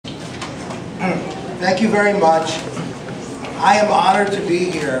Thank you very much. I am honored to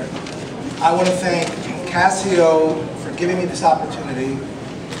be here. I want to thank Casio for giving me this opportunity.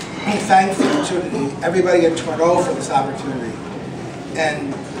 Thank everybody at Toronto for this opportunity.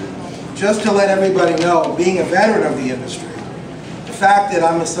 And just to let everybody know, being a veteran of the industry, the fact that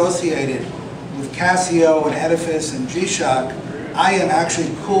I'm associated with Casio and Edifice and G-Shock, I am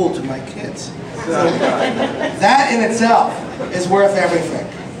actually cool to my kids. So that in itself is worth everything.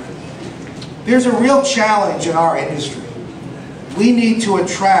 There's a real challenge in our industry. We need to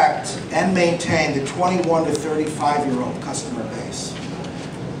attract and maintain the 21 to 35-year-old customer base.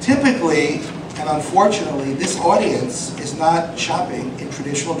 Typically, and unfortunately, this audience is not shopping in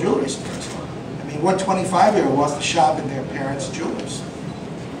traditional jewelry stores. I mean, what 25-year-old wants to shop in their parents' jewelers?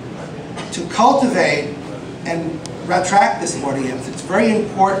 To cultivate and attract this audience, it's very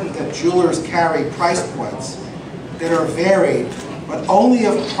important that jewelers carry price points that are varied, but only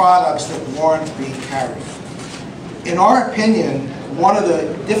of products that warrant being carried. In our opinion, one of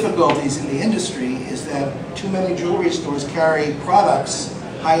the difficulties in the industry is that too many jewelry stores carry products,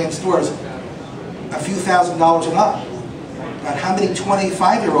 high-end stores, a few $1,000s and up. But how many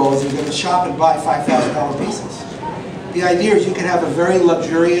 25-year-olds are going to shop and buy $5,000 pieces? The idea is you can have a very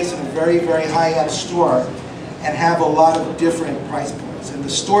luxurious and a very, very high-end store and have a lot of different price points. And the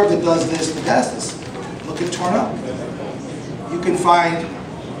store that does this the best is, look at Toronto. You can find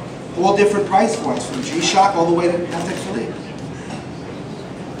all different price points, from G-Shock all the way to Patek Philippe.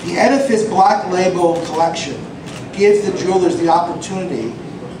 The Edifice Black Label collection gives the jewelers the opportunity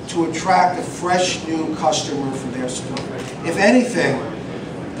to attract a fresh new customer for their store. If anything,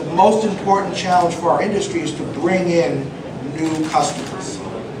 the most important challenge for our industry is to bring in new customers.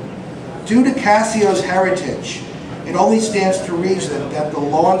 Due to Casio's heritage, it only stands to reason that the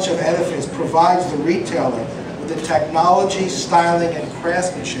launch of Edifice provides the retailer with the technology, styling, and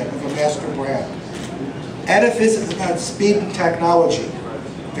craftsmanship of a master brand. Edifice is about speed and technology.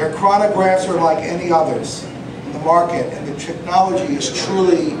 Their chronographs are like any others in the market, and the technology is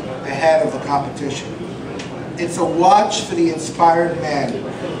truly ahead of the competition. It's a watch for the inspired man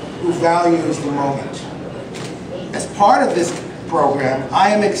who values the moment. As part of this program, I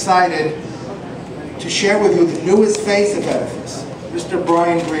am excited to share with you the newest face of Edifice, Mr.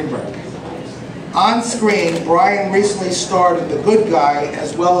 Brian Greenberg. On screen, Brian recently starred in The Good Guy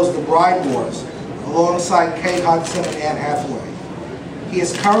as well as The Bride Wars, alongside Kate Hudson and Anne Hathaway. He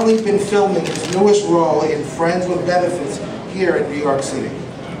has currently been filming his newest role in Friends with Benefits here in New York City.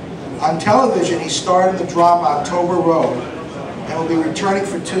 On television, he starred in the drama October Road and will be returning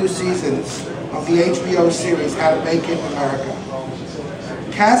for 2 seasons of the HBO series How to Make It in America.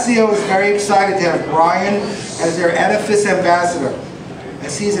 Casio is very excited to have Brian as their Edifice ambassador,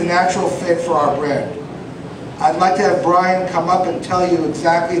 as he's a natural fit for our brand. I'd like to have Brian come up and tell you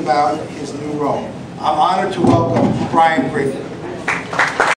exactly about his new role. I'm honored to welcome Brian Greenberg.